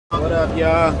What up,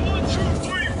 y'all?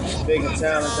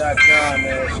 BigandTalent.com,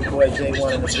 man. It's your boy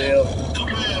J1 in the build.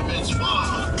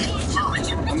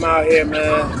 I'm out here,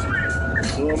 man,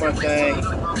 doing my thing.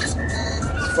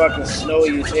 It's fucking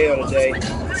snowy as hell today. But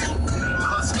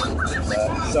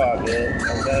it's all good,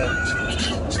 okay?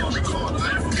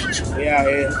 We out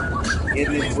here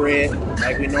getting this bread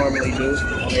like we normally do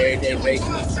on an everyday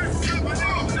basis.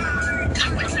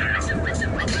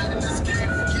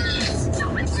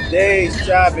 Today's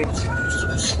topic is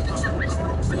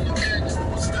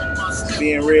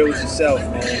being real with yourself,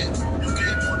 man.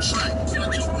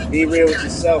 Be real with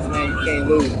yourself, man. You can't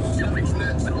lose.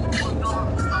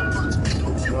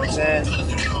 You know what I'm saying?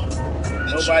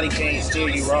 Nobody can steer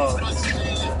you wrong.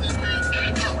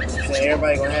 So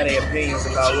everybody gonna have their opinions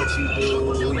about what you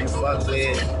do, who you fuck with.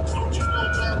 You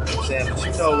know what I'm saying? But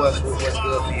you know what's good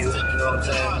for you. You know what I'm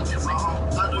saying?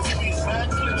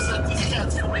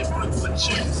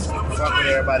 Fuck what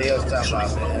everybody else talking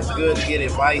about, man. It's good to get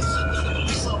advice,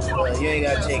 but you ain't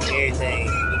gotta take everything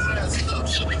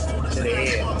to the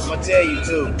head. I'm gonna tell you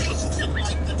too.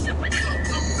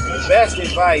 The best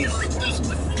advice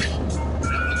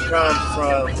comes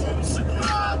from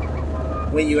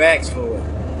when you ask for it.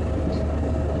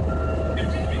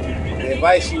 The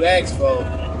advice you ask for,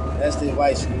 that's the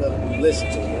advice you listen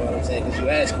to, you know what I'm saying? Because you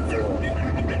asking for it.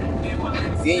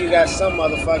 Then you got some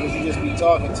motherfuckers you just be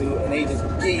talking to and they just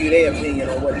give you their opinion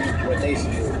on what they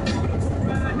should do.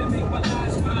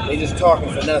 They just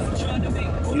talking for nothing.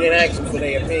 You didn't ask them for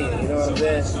their opinion, you know what I'm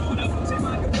saying?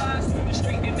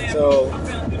 So,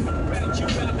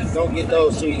 don't get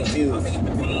those two confused.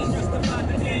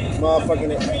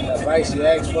 Motherfucking advice you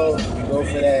ask for, you go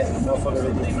for that. Motherfuckers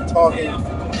that just be talking,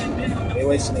 they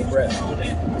wasting their breath.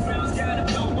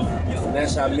 And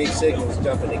that's how mixed signals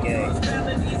jump in the game.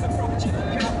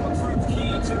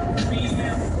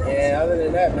 And other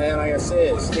than that, man, like I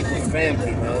said, stick with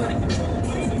family, man.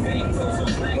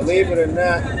 Believe it or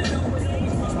not,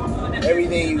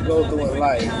 everything you go through in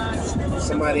life,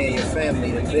 somebody in your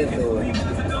family that's been through it.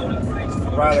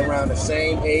 Right around the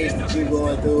same age that you're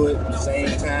going through it,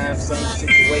 same time, same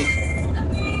situation.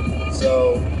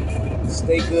 So,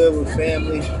 stay good with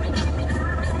family.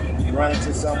 You run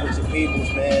into something with your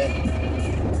peoples, man.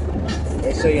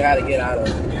 They show you how to get out of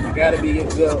it. You gotta be good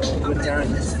terms with your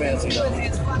family, though.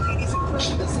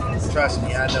 Trust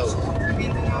me, I know.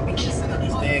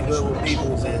 Staying good with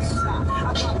peoples is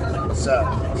what's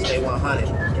up. Stay 100.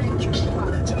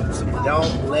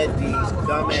 Don't let these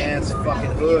dumbass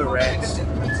fucking hood rats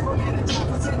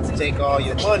take all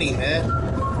your money, man.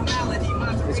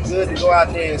 It's good to go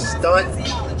out there and stunt,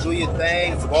 do your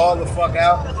thing, ball the fuck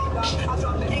out.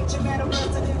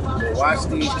 But watch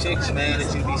these chicks, man,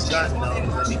 that you be stunting on.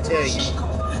 Let me tell you.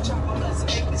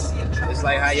 It's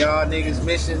like how y'all niggas'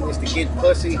 mission is to get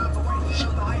pussy.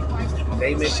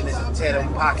 They mission is to tear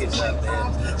them pockets up,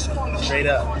 man. Straight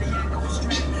up.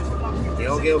 They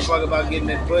don't give a fuck about getting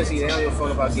that pussy. They don't give a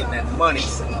fuck about getting that money.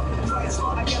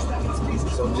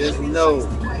 So just know.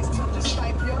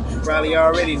 You probably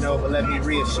already know, but let me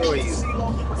reassure you.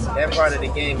 That part of the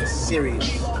game is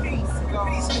serious.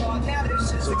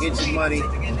 So get your money.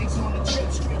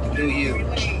 Do you.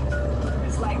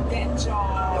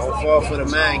 Don't fall for the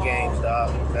mind games,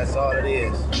 dog. That's all it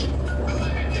is.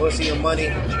 Pussy and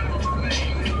money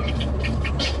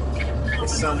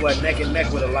is somewhat neck and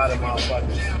neck with a lot of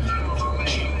motherfuckers.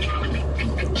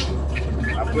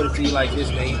 I put it to you like this,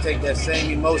 man. You take that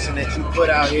same emotion that you put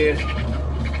out here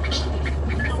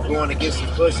for going to get some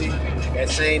pussy, that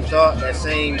same thought, that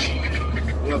same, you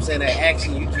know what I'm saying, that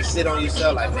action, you just sit on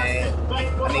yourself like, man, I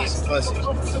need some pussy.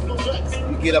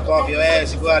 You get up off your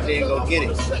ass, you go out there and go get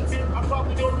it. You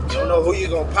don't know who you're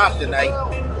going to pop tonight,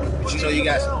 but you know you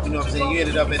got, you know what I'm saying, you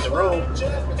ended up in the room.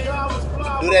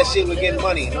 Do that shit with getting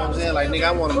money, you know what I'm saying? Like, nigga,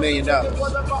 I want $1 million.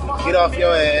 Get off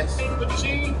your ass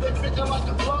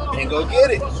and go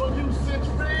get it.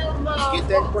 Get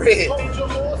that bread.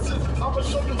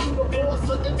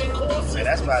 Man,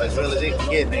 that's about as real as it can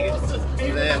get, nigga.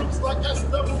 You know what I'm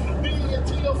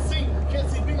saying?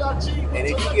 And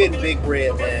if you're getting big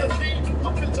bread, man,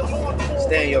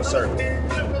 stay in your circle.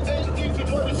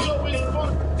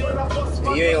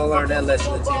 And you ain't gonna learn that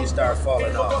lesson until you start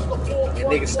falling off. And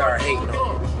niggas start hating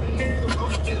on you.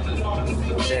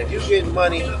 If you're getting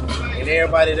money and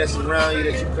everybody that's around you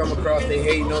that you come across, they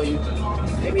hating on you,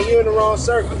 I mean, you're in the wrong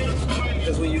circle.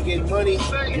 Because when you get money,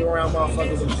 you're around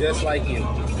motherfuckers who just like you.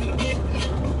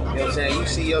 You know what I'm saying? You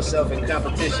see yourself in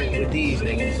competition with these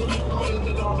niggas. You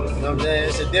know what I'm saying?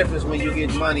 It's a difference when you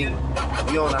get money,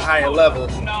 you're on a higher level,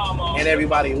 and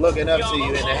everybody looking up to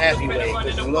you in a happy way.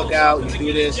 Because you look out, you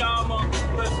do this.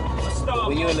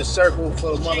 When you're in a circle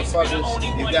full of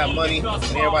motherfuckers, you got money, and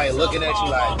everybody looking at you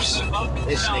like,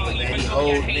 this nigga, man, he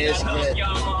holding this,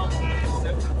 yeah.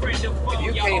 If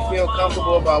you can't feel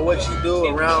comfortable about what you do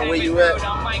around where you at,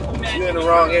 you're in the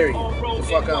wrong area. Get the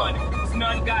fuck on.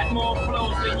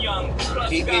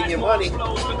 Keep getting your money,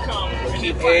 but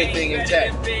keep everything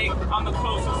intact.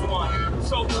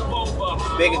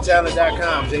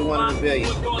 BigandTalent.com, they one in a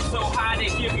billion.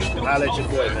 Holla at your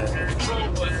boy, man.